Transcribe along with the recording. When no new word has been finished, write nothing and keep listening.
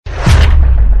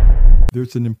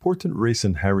There's an important race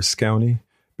in Harris County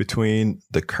between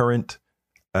the current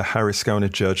Harris County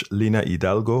Judge Lina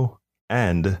Hidalgo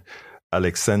and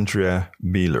Alexandria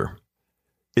Miller.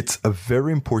 It's a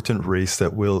very important race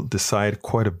that will decide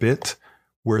quite a bit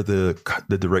where the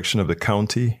direction of the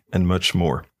county and much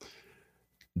more.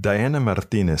 Diana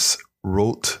Martinez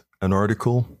wrote an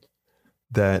article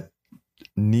that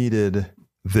needed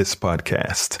this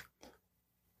podcast.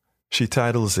 She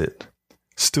titles it,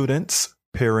 Students,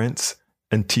 Parents,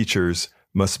 and Teachers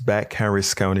Must Back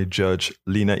Harris County Judge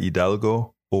Lina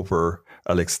Hidalgo over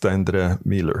Alexandria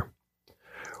Miller.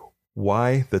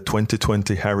 Why the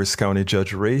 2020 Harris County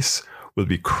Judge race will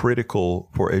be critical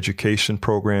for education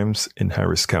programs in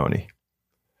Harris County.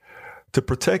 To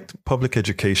protect public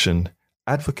education,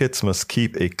 advocates must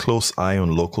keep a close eye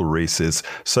on local races,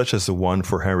 such as the one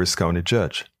for Harris County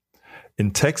Judge.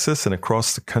 In Texas and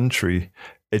across the country,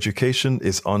 education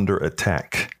is under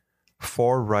attack.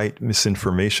 Far-right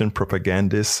misinformation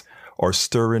propagandists are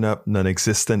stirring up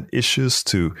non-existent issues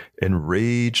to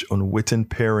enrage unwitting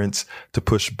parents to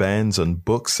push bans on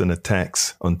books and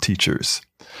attacks on teachers.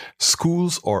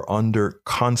 Schools are under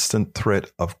constant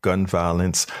threat of gun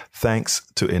violence thanks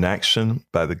to inaction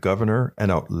by the governor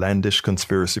and outlandish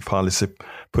conspiracy policy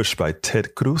pushed by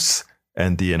Ted Cruz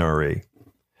and the NRA.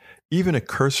 Even a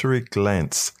cursory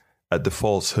glance at the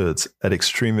falsehoods at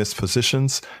extremist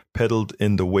positions peddled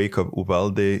in the wake of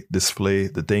Uvalde display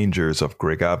the dangers of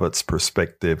Greg Abbott's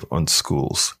perspective on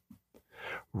schools.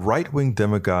 Right-wing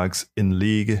demagogues in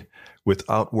league with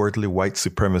outwardly white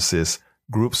supremacists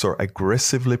groups are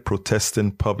aggressively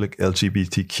protesting public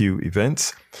LGBTQ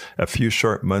events a few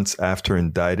short months after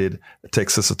indicted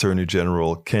Texas Attorney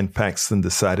General Ken Paxton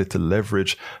decided to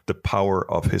leverage the power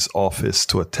of his office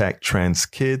to attack trans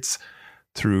kids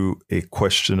through a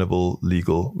questionable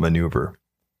legal maneuver.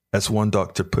 As one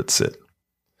doctor puts it,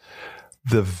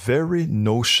 the very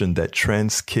notion that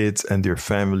trans kids and their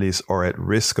families are at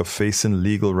risk of facing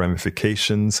legal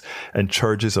ramifications and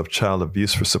charges of child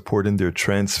abuse for supporting their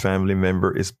trans family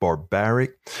member is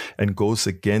barbaric and goes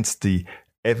against the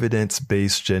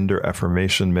evidence-based gender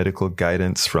affirmation medical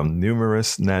guidance from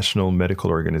numerous national medical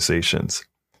organizations.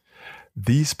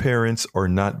 These parents are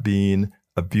not being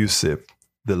abusive.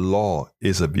 The law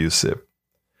is abusive.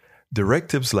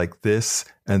 Directives like this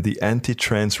and the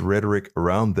anti-trans rhetoric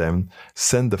around them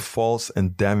send the false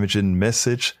and damaging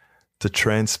message to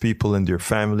trans people and their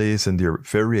families, and their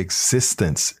very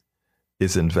existence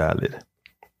is invalid.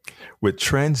 With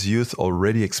trans youth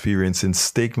already experiencing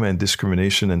stigma and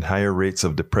discrimination and higher rates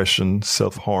of depression,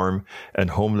 self-harm,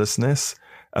 and homelessness,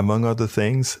 among other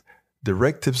things,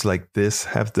 directives like this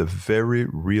have the very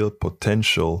real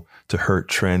potential to hurt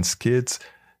trans kids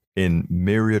in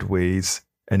myriad ways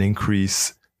and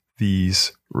increase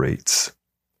these rates.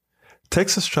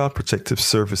 Texas Child Protective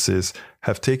Services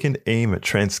have taken aim at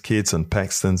trans kids on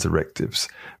Paxton's directives,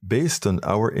 based on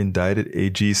our indicted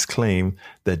AG's claim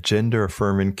that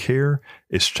gender-affirming care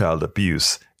is child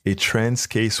abuse. A trans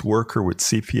case worker with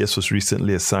CPS was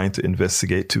recently assigned to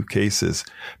investigate 2 cases,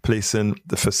 placing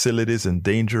the facilities in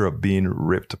danger of being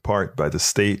ripped apart by the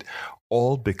state,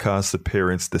 all because the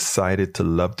parents decided to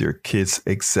love their kids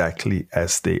exactly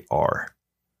as they are.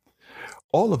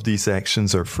 All of these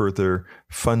actions are further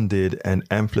funded and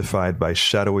amplified by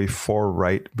shadowy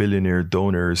far-right billionaire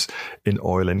donors in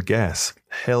oil and gas,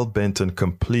 hell-bent on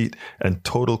complete and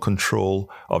total control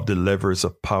of the levers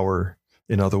of power.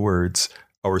 In other words,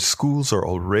 our schools are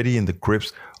already in the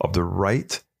grips of the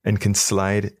right and can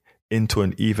slide into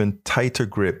an even tighter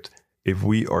grip if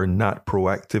we are not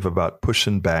proactive about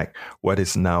pushing back what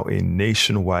is now a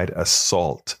nationwide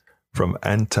assault from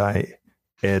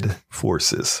anti-ed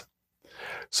forces.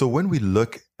 So when we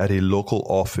look at a local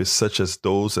office such as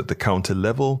those at the county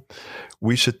level,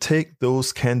 we should take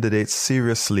those candidates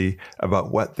seriously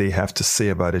about what they have to say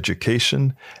about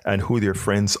education and who their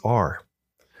friends are.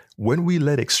 When we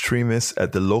let extremists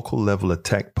at the local level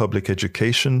attack public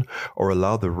education or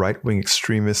allow the right-wing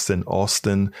extremists in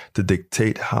Austin to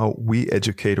dictate how we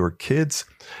educate our kids,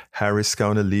 Harris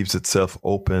County leaves itself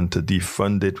open to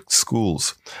defunded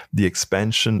schools, the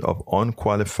expansion of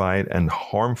unqualified and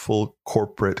harmful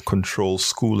corporate controlled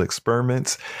school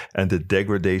experiments, and the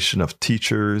degradation of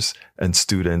teachers and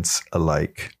students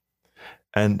alike.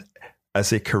 And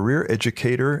as a career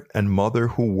educator and mother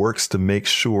who works to make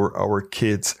sure our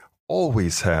kids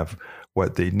always have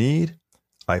what they need,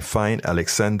 I find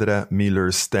Alexandria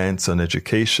Miller's stance on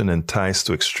education and ties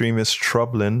to extremists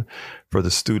troubling for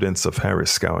the students of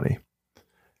Harris County.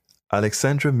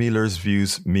 Alexandria Miller's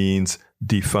views means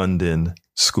defunding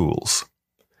schools.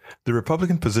 The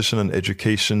Republican position on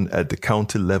education at the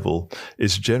county level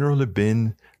is generally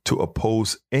been to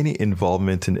oppose any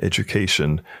involvement in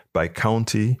education by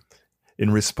county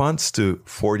in response to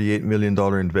 $48 million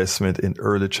investment in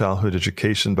early childhood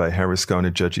education by Harris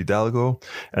County Judge Hidalgo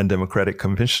and Democratic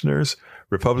commissioners.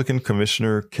 Republican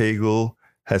Commissioner Cagle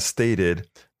has stated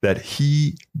that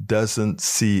he doesn't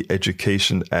see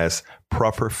education as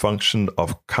proper function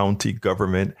of county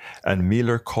government, and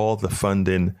Miller called the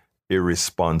funding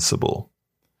irresponsible.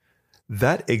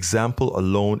 That example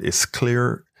alone is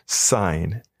clear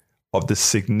sign of the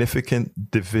significant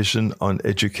division on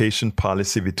education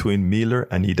policy between Miller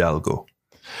and Hidalgo.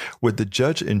 With the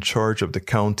judge in charge of the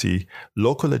county,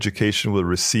 local education will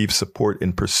receive support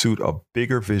in pursuit of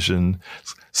bigger visions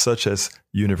such as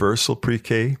universal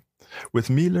pre-K. With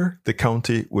Miller, the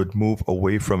county would move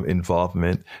away from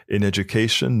involvement in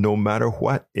education no matter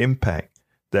what impact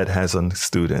that has on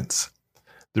students.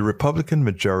 The Republican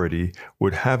majority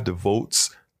would have the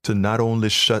votes to not only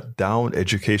shut down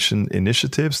education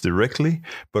initiatives directly,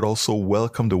 but also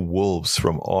welcome the wolves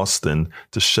from Austin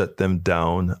to shut them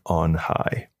down on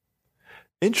high.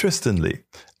 Interestingly,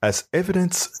 as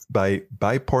evidenced by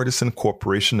bipartisan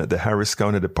cooperation at the Harris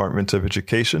County Department of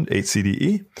Education,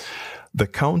 HCDE, the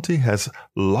county has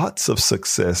lots of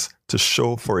success to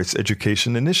show for its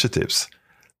education initiatives.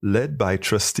 Led by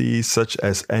trustees such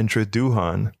as Andrea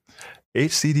Duhan,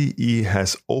 HCDE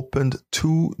has opened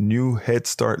 2 new Head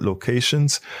Start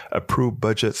locations, approved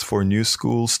budgets for new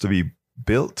schools to be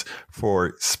built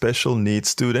for special needs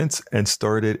students, and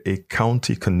started a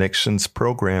County Connections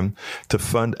program to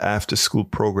fund after-school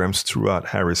programs throughout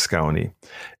Harris County.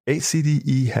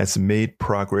 HCDE has made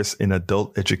progress in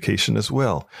adult education as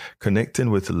well, connecting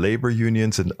with labor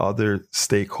unions and other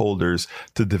stakeholders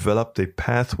to develop a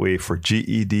pathway for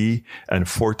GED and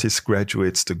Fortis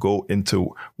graduates to go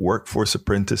into workforce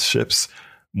apprenticeships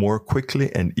more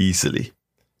quickly and easily.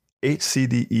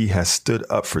 HCDE has stood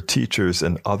up for teachers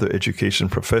and other education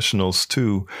professionals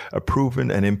too,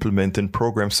 approving and implementing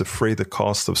programs to defray the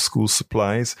cost of school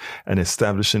supplies and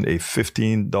establishing a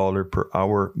 $15 per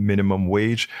hour minimum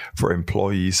wage for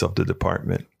employees of the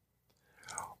department.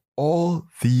 All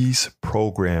these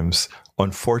programs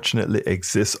unfortunately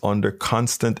exist under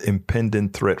constant impending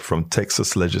threat from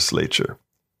Texas legislature.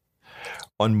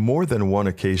 On more than one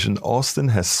occasion, Austin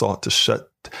has sought to shut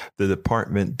the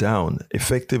department down,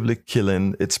 effectively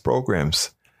killing its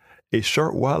programs. A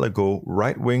short while ago,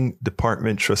 right-wing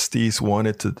department trustees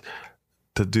wanted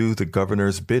to do the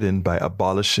governor's bidding by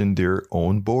abolishing their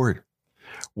own board.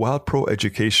 While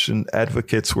pro-education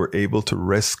advocates were able to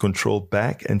wrest control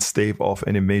back and stave off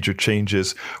any major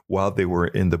changes while they were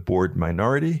in the board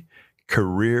minority,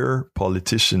 career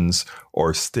politicians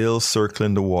are still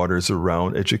circling the waters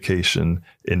around education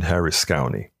in Harris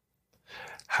County.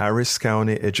 Harris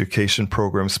County education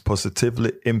programs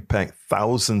positively impact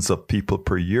thousands of people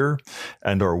per year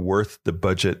and are worth the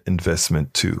budget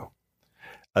investment too.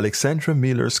 Alexandra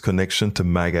Miller's connection to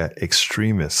MAGA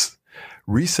extremists.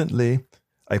 Recently,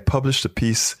 I published a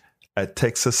piece at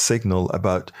Texas Signal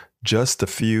about just a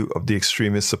few of the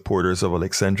extremist supporters of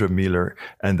Alexandra Miller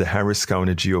and the Harris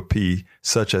County GOP,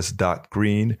 such as Doc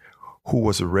Green, who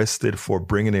was arrested for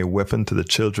bringing a weapon to the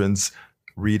children's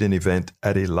reading event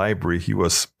at a library he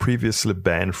was previously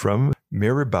banned from,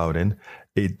 Mary Bowden,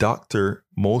 a doctor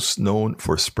most known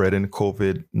for spreading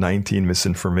COVID-19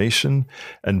 misinformation,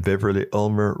 and Beverly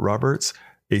Elmer Roberts,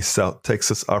 a South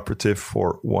Texas operative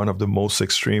for one of the most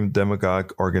extreme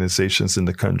demagogue organizations in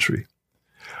the country.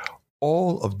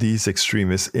 All of these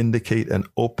extremists indicate an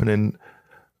opening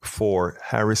for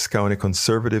Harris County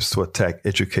conservatives to attack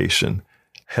education,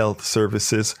 health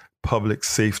services, public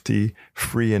safety,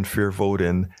 free and fair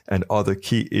voting, and other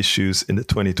key issues in the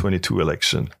 2022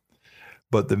 election.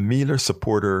 But the Miller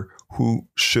supporter who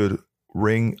should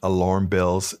ring alarm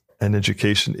bells and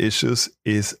education issues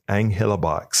is Angela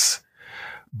Box.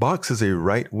 Box is a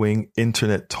right-wing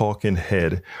internet talking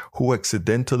head who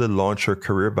accidentally launched her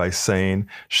career by saying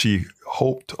she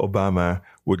hoped Obama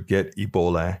would get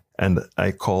Ebola, and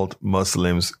I called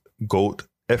Muslims goat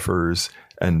effers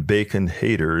and bacon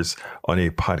haters on a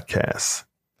podcast,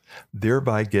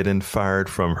 thereby getting fired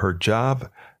from her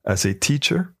job as a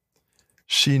teacher.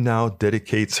 She now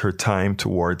dedicates her time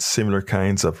towards similar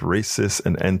kinds of racist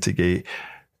and anti-gay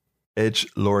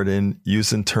edgelording,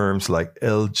 using terms like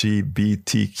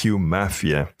LGBTQ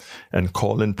mafia and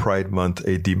calling Pride Month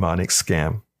a demonic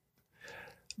scam.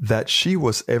 That she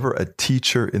was ever a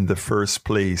teacher in the first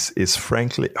place is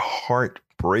frankly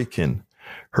heartbreaking.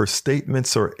 Her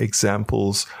statements are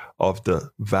examples of the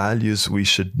values we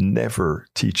should never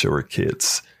teach our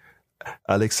kids.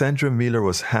 Alexandra Miller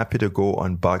was happy to go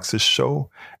on Box's show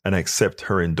and accept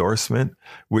her endorsement,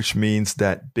 which means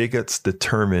that bigots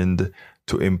determined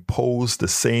to impose the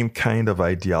same kind of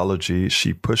ideology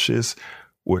she pushes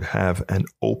would have an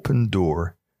open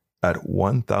door at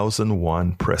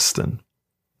 1001 Preston.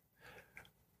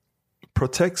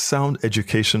 Protect sound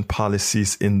education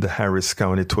policies in the Harris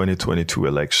County 2022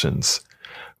 elections.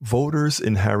 Voters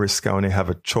in Harris County have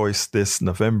a choice this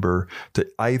November to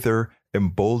either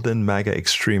embolden MAGA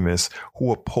extremists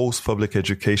who oppose public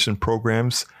education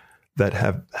programs that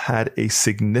have had a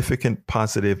significant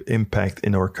positive impact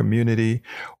in our community,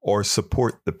 or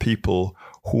support the people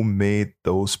who made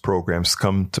those programs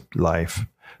come to life.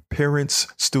 Parents,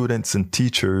 students, and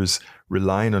teachers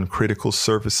relying on critical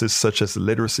services such as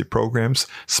literacy programs,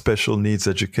 special needs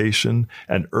education,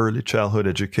 and early childhood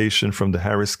education from the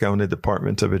Harris County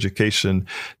Department of Education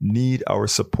need our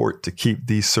support to keep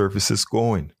these services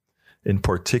going. In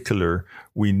particular,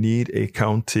 we need a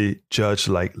county judge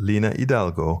like Lina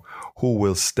Hidalgo who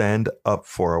will stand up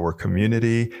for our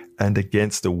community and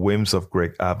against the whims of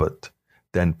Greg Abbott,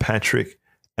 Dan Patrick,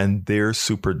 and their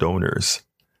super donors.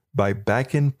 By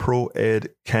backing pro-ed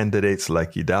candidates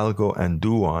like Hidalgo and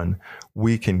Duan,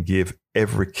 we can give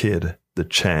every kid the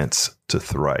chance to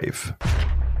thrive.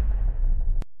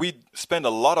 We spend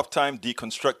a lot of time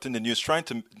deconstructing the news, trying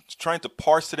to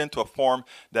parse it into a form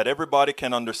that everybody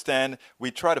can understand.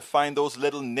 We try to find those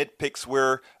little nitpicks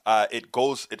where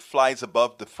it flies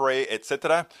above the fray,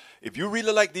 etc. If you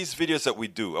really like these videos that we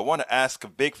do, I want to ask a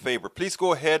big favor. Please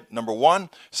go ahead. Number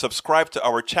one, subscribe to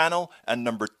our channel. And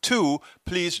number two,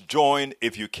 please join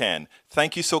if you can.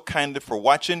 Thank you so kindly for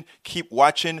watching. Keep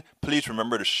watching. Please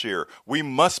remember to share. We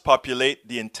must populate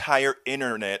the entire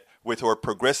internet with our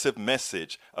progressive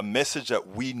message, a message that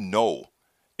we know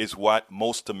is what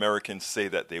most Americans say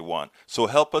that they want. So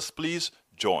help us, please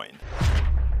join.